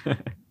 Right.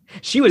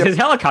 She was his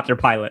helicopter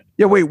pilot.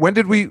 Yeah. Wait, when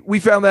did we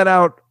found that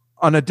out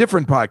on a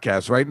different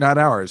podcast, right? Not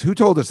ours. Who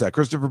told us that?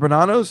 Christopher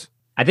Bonanos?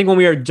 I think when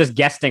we were just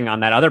guesting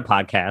on that other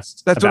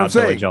podcast. That's what I'm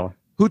saying.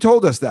 Who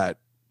told us that?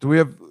 Do we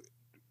have?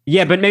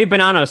 Yeah, but maybe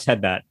Bonanos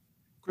said that.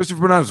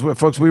 Christopher Bonanos,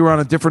 folks, we were on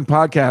a different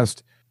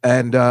podcast,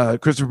 and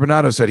Christopher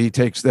Bonanos said he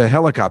takes the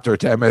helicopter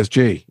to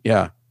MSG.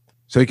 Yeah.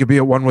 So he could be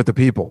at one with the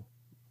people.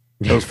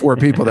 Those 4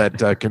 people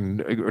that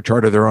can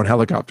charter their own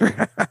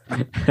helicopter.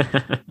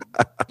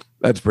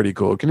 That's pretty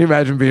cool. Can you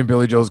imagine being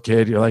Billy Joel's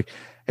kid? You're like,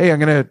 hey,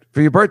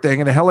 for your birthday, I'm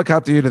going to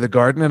helicopter you to the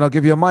garden and I'll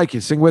give you a mic. You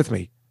sing with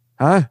me.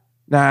 Huh?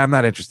 Nah, I'm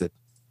not interested.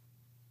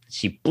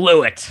 She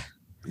blew it.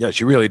 Yeah,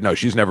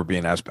 she's never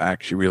being asked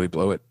back. She really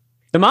blew it.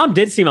 The mom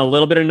did seem a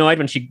little bit annoyed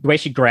when the way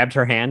she grabbed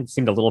her hand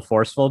seemed a little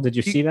forceful. Did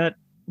you see that?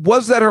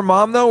 Was that her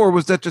mom though? Or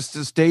was that just a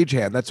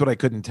stagehand? That's what I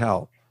couldn't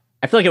tell.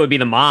 I feel like it would be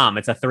the mom.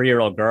 It's a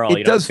 3-year-old girl.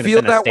 It does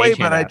feel that way,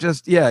 but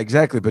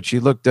exactly. But she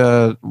looked,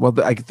 I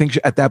think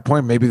at that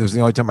point, maybe this was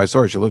the only time I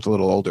saw her. She looked a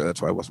little older.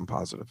 That's why I wasn't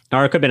positive.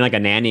 Or it could have been like a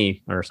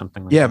nanny or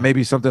something like that. Yeah,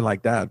 maybe something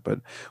like that. But,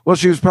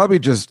 she was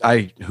probably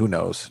who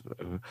knows?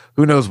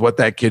 Who knows what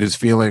that kid is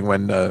feeling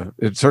when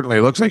it certainly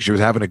looks like she was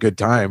having a good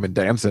time and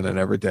dancing and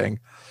everything.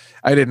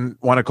 I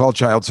didn't want to call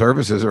child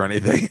services or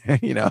anything,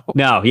 you know.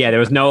 No, yeah, there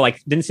was no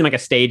like, didn't seem like a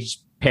stage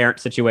parent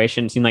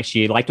situation. It seemed like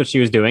she liked what she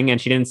was doing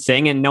and she didn't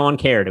sing and no one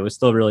cared. It was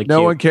still really No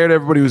cute. one cared.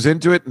 Everybody was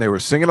into it and they were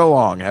singing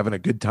along, having a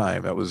good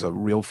time. That was a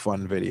real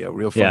fun video.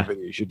 Video.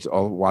 You should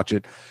all watch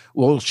it.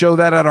 We'll show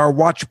that at our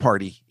watch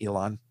party,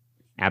 Elon.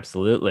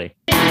 Absolutely.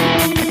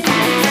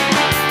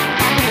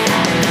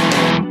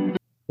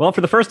 Well,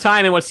 for the first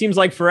time in what seems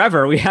like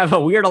forever, we have a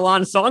Weird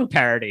Alon song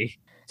parody.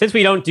 Since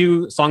we don't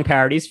do song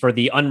parodies for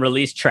the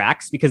unreleased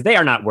tracks because they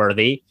are not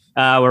worthy,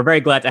 we're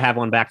very glad to have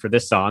one back for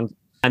this song.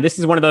 And this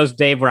is one of those,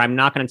 Dave, where I'm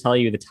not going to tell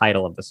you the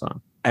title of the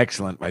song.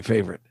 Excellent. My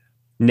favorite.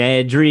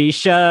 Nedry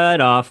shut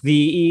off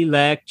the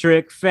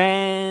electric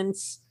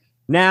fence.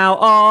 Now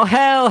all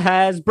hell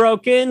has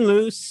broken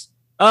loose.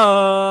 Oh,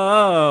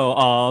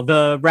 all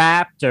the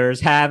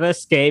raptors have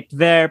escaped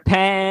their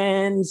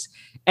pens.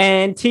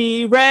 And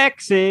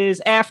T-Rex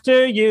is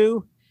after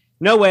you.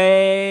 No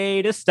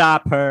way to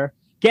stop her.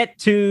 Get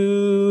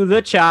to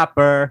the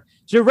chopper.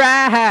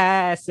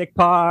 Jurassic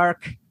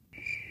Park.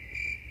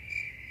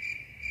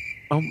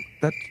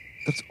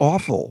 That's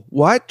awful.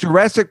 What?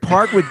 Jurassic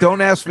Park with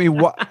Don't Ask Me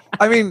What?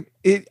 I mean,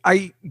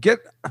 I get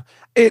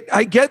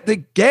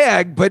the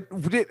gag, but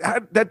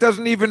that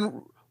doesn't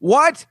even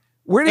what?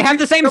 Where They have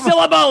the same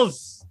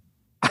syllables.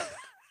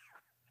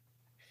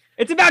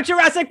 It's about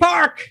Jurassic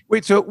Park.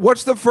 Wait, so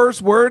what's the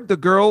first word? The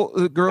girl.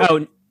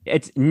 Oh,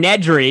 it's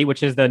Nedry,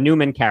 which is the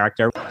Newman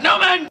character.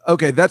 Newman.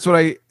 Okay, that's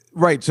what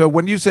right. So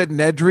when you said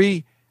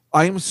Nedry,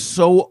 I'm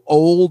so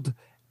old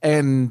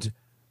and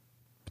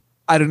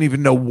I don't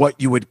even know what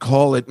you would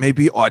call it.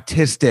 Maybe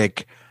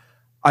autistic.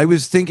 I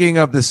was thinking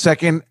of the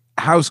second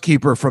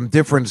housekeeper from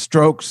Different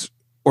Strokes,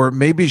 or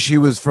maybe she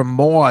was from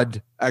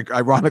Maude,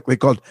 ironically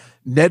called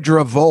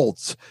Nedra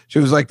Volts. She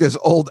was like this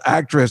old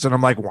actress, and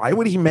I'm like, why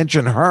would he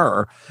mention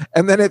her?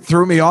 And then it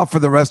threw me off for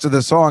the rest of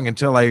the song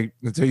until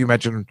you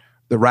mentioned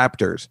the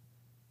Raptors.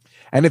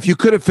 And if you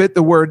could have fit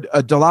the word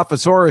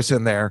Dilophosaurus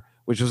in there,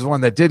 which was the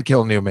one that did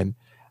kill Newman,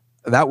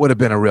 that would have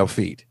been a real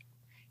feat.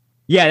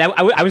 Yeah,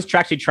 I was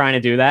actually trying to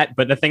do that,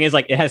 but the thing is,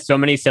 like, it has so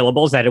many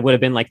syllables that it would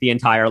have been like the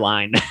entire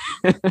line.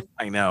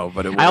 I know,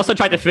 but I also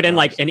tried to fit in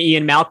like an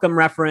Ian Malcolm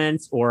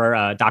reference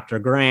or Dr.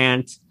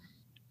 Grant.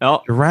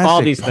 Oh, Jurassic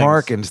all these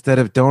Park things. instead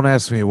of Don't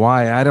Ask Me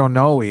Why. I don't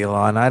know,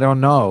 Elon. I don't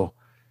know.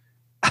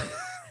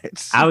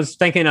 I was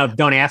thinking of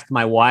Don't Ask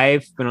My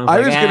Wife. But I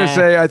was going to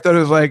say, I thought it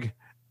was like,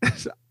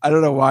 I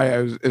don't know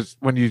why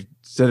when you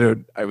said it,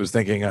 I was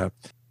thinking,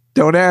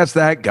 don't ask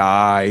that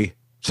guy.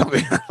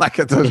 Something like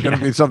I thought it was going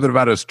to be something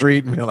about a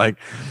street and be like,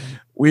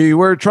 we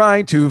were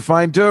trying to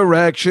find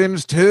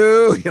directions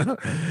too. You know,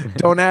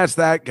 don't ask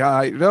that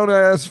guy.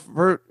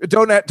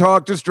 Don't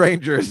talk to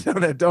strangers.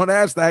 Don't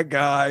ask that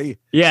guy.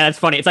 Yeah, that's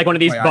funny. It's like one of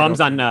these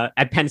bums on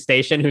at Penn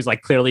Station who's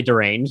like clearly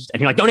deranged,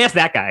 and you're like, don't ask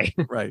that guy.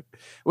 Right.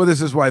 Well,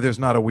 this is why there's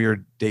not a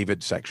Weird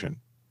David section.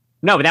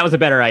 No, but that was a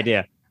better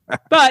idea.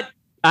 But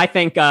I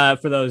think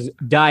for those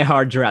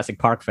diehard Jurassic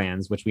Park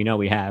fans, which we know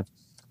we have,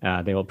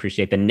 they will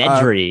appreciate the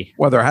Nedry.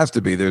 Well, there has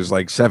to be. There's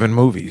like 7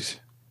 movies.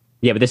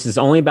 Yeah, but this is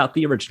only about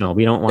the original.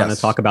 We don't want to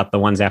talk about the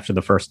ones after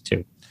the first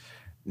 2.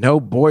 No,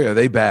 boy, are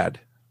they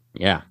bad.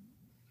 Yeah.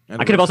 I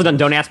could have also done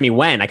Don't Ask Me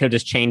When. I could have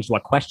just changed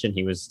what question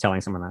he was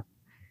telling someone that.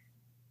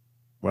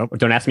 Well, or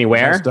Don't Ask Me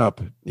Where. Messed up.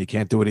 You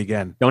can't do it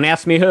again. Don't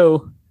Ask Me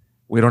Who.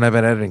 We don't have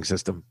an editing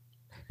system.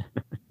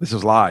 This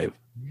is live.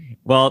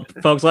 Well,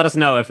 folks, let us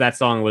know if that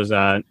song was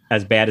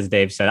as bad as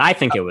Dave said. I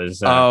think it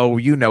was.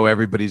 You know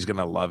everybody's going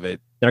to love it.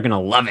 They're going to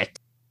love it.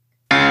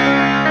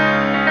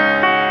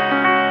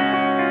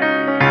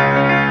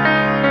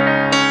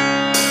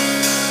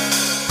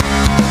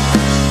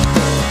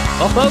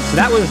 Well, folks,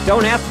 that was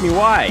Don't Ask Me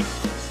Why.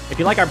 If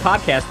you like our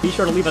podcast, be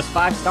sure to leave us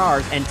 5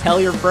 stars and tell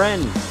your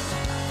friends.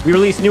 We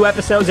release new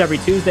episodes every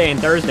Tuesday and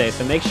Thursday,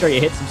 so make sure you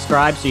hit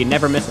subscribe so you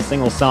never miss a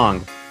single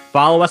song.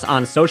 Follow us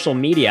on social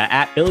media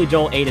at Billy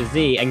Joel A to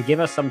Z and give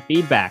us some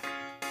feedback.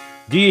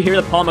 Do you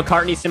hear the Paul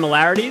McCartney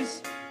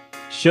similarities?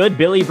 Should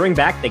Billy bring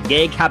back the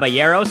gay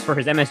caballeros for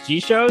his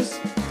MSG shows?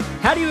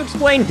 How do you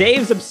explain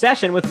Dave's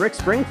obsession with Rick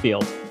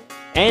Springfield?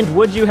 And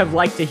would you have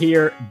liked to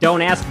hear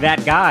Don't Ask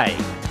That Guy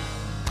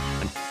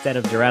instead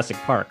of Jurassic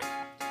Park?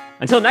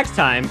 Until next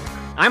time,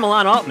 I'm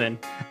Alon Altman.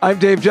 I'm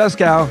Dave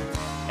Juskow.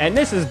 And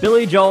this is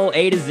Billy Joel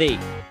A to Z.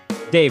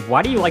 Dave,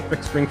 why do you like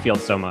Rick Springfield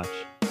so much?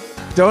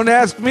 Don't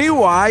ask me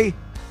why.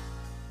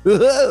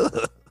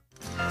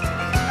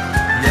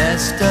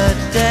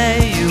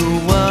 Yesterday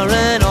you were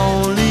an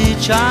only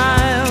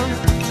child.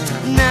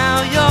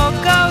 Now your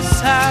ghosts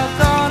have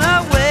gone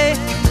away.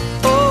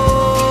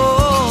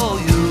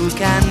 Oh, you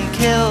can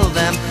kill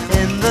them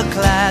in the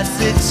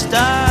classic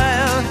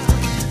style.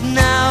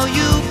 Now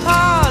you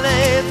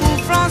parlez-vous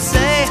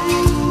français.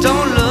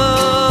 Don't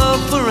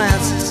look for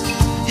answers.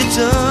 You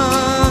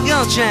took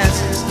your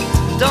chances.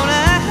 Don't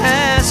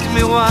ask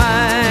me why.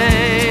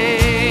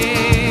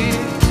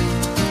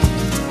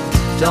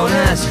 Don't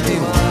ask me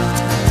why.